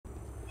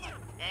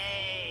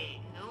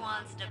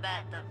wants to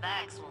bet the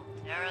facts will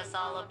tear us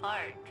all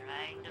apart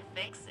trying to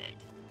fix it.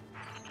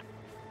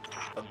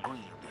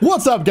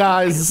 What's up,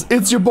 guys?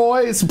 It's your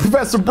boy, it's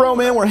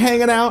ProfessorBroman. We're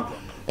hanging out,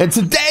 and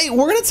today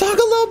we're gonna talk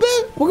a little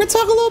bit. We're gonna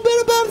talk a little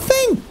bit about a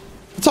thing.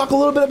 Talk a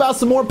little bit about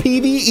some more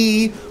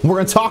PvE. We're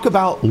gonna talk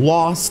about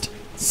lost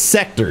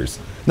sectors.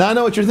 Now I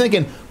know what you're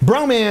thinking,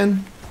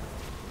 Broman.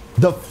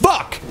 The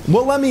fuck?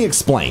 Well, let me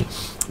explain.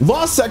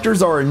 Lost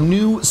sectors are a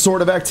new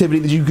sort of activity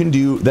that you can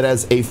do that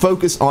has a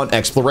focus on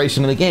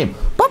exploration in the game.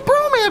 But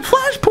Broman,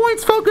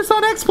 Flashpoints focus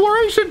on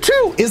exploration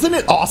too. Isn't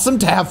it awesome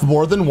to have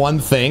more than one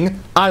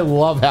thing? I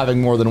love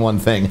having more than one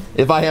thing.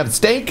 If I have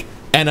steak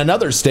and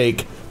another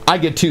steak, I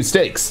get 2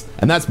 steaks,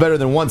 and that's better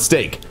than 1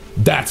 steak.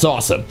 That's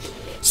awesome.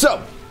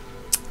 So,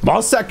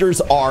 lost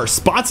sectors are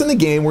spots in the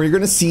game where you're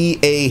going to see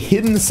a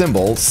hidden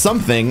symbol,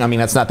 something, I mean,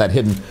 that's not that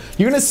hidden.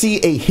 You're going to see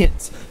a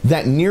hint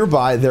that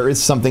nearby there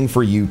is something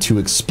for you to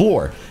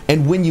explore.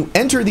 And when you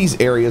enter these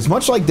areas,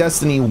 much like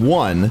Destiny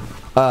 1,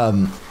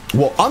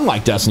 well,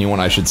 unlike Destiny 1,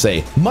 I should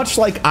say, much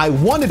like I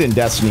wanted in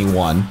Destiny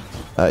 1,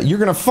 you're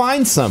going to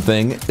find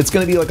something. It's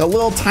going to be like a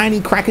little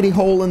tiny crackety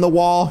hole in the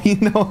wall. You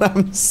know what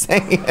I'm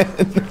saying?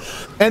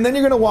 And then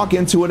you're going to walk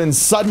into it, and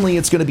suddenly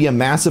it's going to be a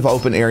massive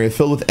open area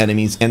filled with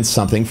enemies and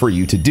something for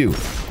you to do.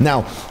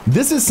 Now,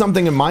 this is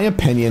something, in my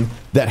opinion,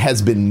 that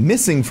has been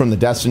missing from the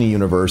Destiny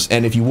universe.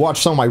 And if you watch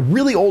some of my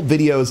really old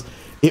videos,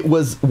 it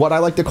was what I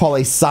like to call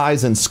a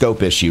size and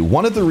scope issue.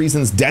 One of the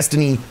reasons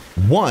Destiny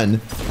 1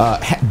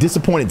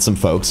 disappointed some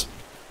folks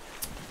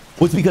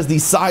was because the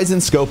size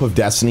and scope of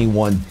Destiny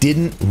 1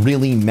 didn't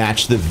really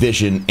match the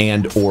vision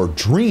and or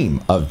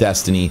dream of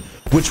Destiny,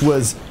 which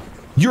was,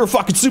 you're a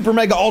fucking super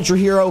mega ultra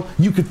hero,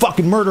 you could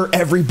fucking murder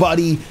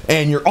everybody,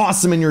 and you're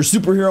awesome and you're a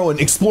superhero and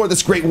explore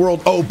this great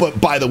world. Oh, but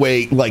by the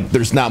way, like,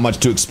 there's not much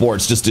to explore.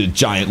 It's just a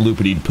giant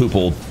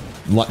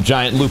loopity-poople,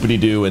 giant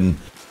loopity-doo, and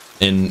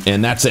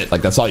that's it.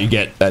 Like, that's all you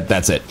get.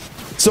 That's it.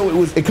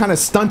 So it kind of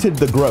stunted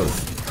the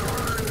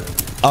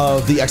growth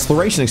of the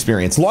exploration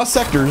experience. Lost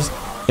sectors,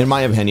 in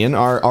my opinion,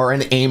 are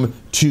an aim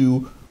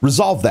to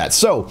resolve that.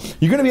 So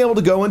you're going to be able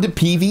to go into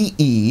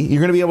PvE, you're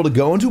going to be able to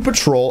go into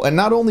patrol, and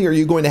not only are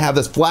you going to have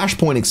this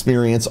flashpoint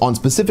experience on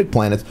specific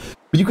planets,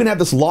 but you can have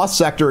this lost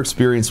sector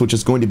experience, which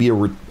is going to be a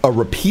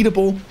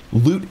repeatable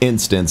loot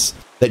instance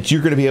that you're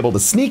going to be able to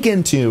sneak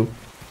into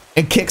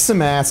and kick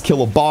some ass,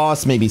 kill a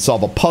boss, maybe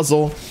solve a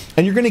puzzle,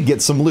 and you're going to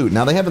get some loot.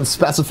 Now, they haven't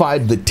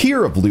specified the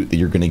tier of loot that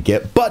you're going to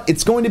get, but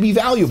it's going to be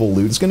valuable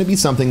loot. It's going to be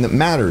something that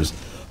matters.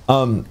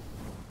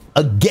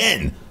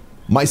 Again,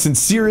 my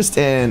sincerest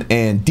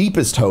and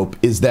deepest hope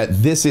is that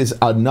this is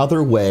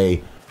another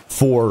way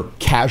for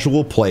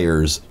casual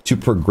players to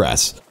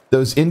progress.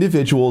 Those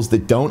individuals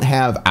that don't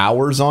have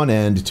hours on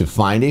end to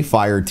find a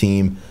fire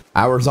team,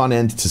 hours on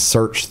end to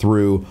search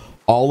through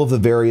all of the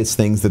various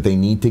things that they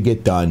need to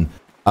get done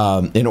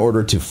in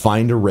order to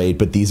find a raid,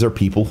 but these are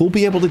people who'll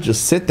be able to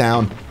just sit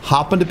down,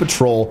 hop into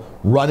patrol,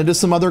 run into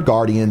some other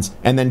guardians,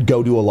 and then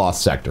go to a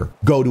lost sector,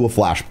 go to a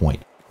flashpoint.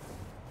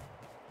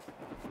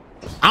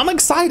 I'm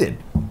excited.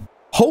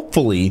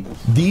 Hopefully,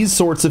 these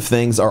sorts of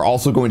things are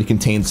also going to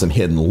contain some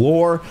hidden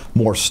lore,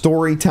 more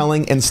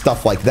storytelling, and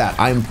stuff like that.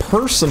 I'm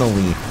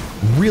personally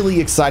really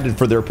excited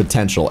for their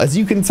potential. As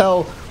you can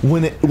tell,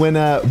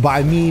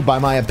 by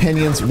my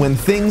opinions, when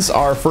things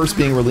are first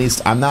being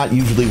released, I'm not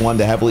usually one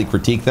to heavily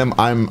critique them.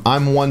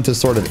 I'm one to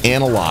sort of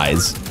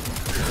analyze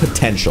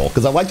potential,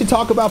 because I like to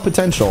talk about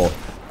potential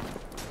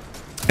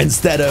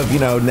instead of, you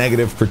know,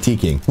 negative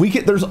critiquing.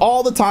 There's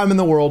all the time in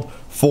the world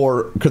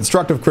for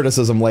constructive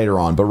criticism later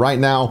on, but right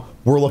now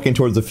we're looking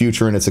towards the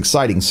future and it's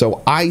exciting.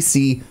 So I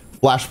see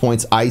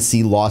flashpoints, I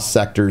see lost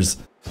sectors,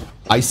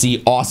 I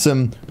see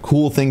awesome,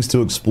 cool things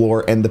to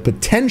explore, and the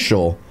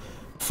potential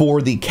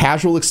for the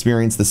casual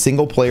experience, the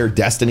single player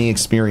Destiny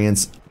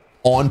experience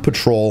on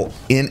patrol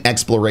in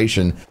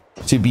exploration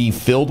to be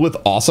filled with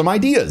awesome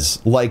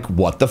ideas. Like,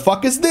 what the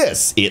fuck is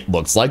this? It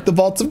looks like the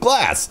Vaults of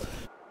Glass.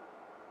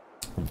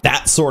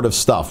 That sort of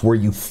stuff where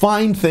you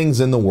find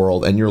things in the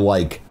world and you're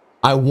like,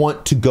 I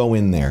want to go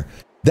in there.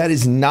 That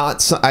is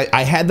not,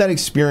 I had that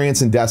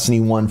experience in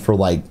Destiny 1 for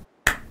like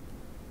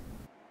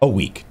a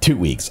week, 2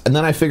 weeks. And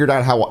then I figured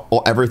out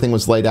how everything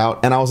was laid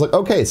out. And I was like,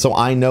 okay, so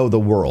I know the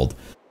world.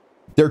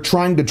 They're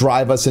trying to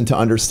drive us into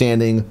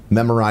understanding,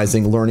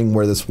 memorizing, learning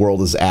where this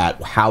world is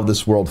at, how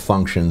this world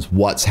functions,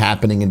 what's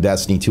happening in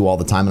Destiny 2 all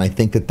the time. And I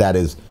think that that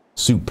is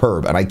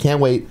superb. And I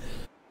can't wait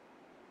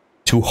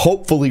to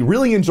hopefully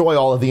really enjoy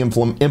all of the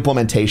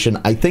implementation.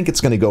 I think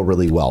it's going to go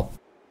really well.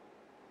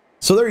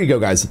 So there you go,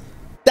 guys.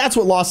 That's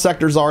what lost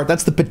sectors are.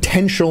 That's the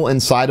potential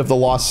inside of the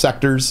lost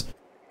sectors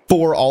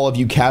for all of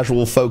you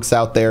casual folks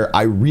out there.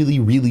 I really,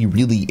 really,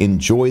 really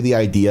enjoy the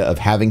idea of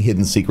having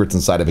hidden secrets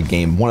inside of a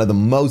game. One of the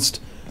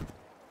most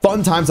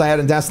fun times I had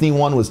in Destiny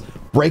 1 was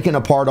breaking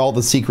apart all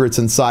the secrets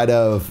inside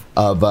of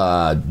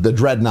the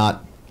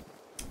Dreadnought,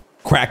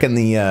 cracking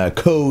the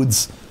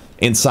codes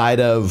inside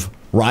of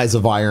Rise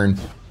of Iron.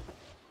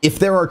 If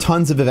there are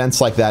tons of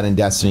events like that in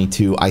Destiny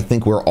 2, I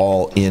think we're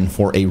all in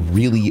for a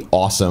really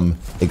awesome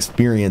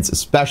experience,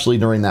 especially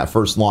during that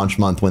first launch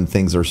month when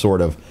things are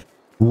sort of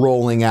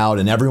rolling out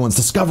and everyone's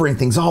discovering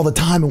things all the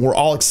time and we're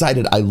all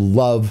excited. I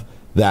love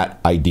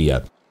that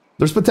idea.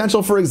 There's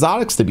potential for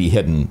exotics to be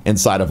hidden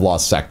inside of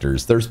lost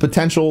sectors. There's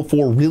potential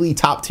for really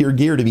top tier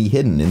gear to be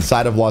hidden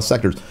inside of lost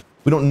sectors.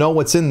 We don't know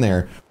what's in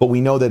there, but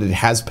we know that it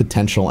has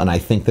potential, and I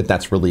think that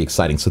that's really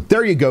exciting. So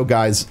there you go,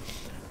 guys.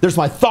 There's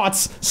my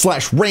thoughts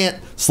 /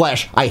 rant /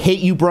 I hate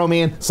you,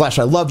 Broman /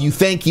 I love you,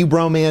 thank you,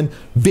 Broman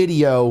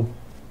video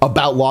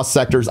about lost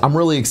sectors. I'm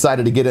really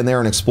excited to get in there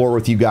and explore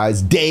with you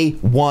guys. Day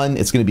 1,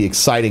 it's going to be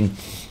exciting.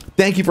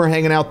 Thank you for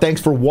hanging out.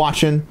 Thanks for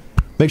watching.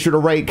 Make sure to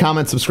rate,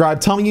 comment, subscribe.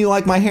 Tell me you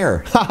like my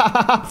hair.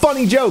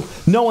 Funny joke.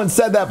 No one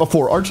said that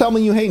before. Or tell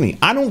me you hate me.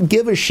 I don't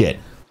give a shit.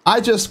 I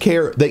just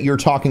care that you're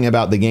talking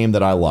about the game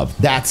that I love.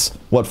 That's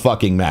what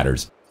fucking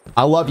matters.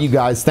 I love you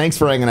guys. Thanks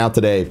for hanging out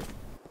today.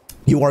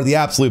 You are the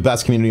absolute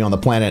best community on the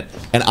planet.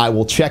 And I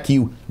will check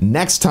you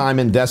next time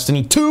in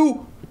Destiny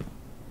 2.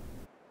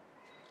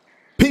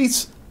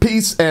 Peace,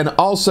 peace, and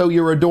also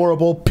you're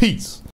adorable. Peace.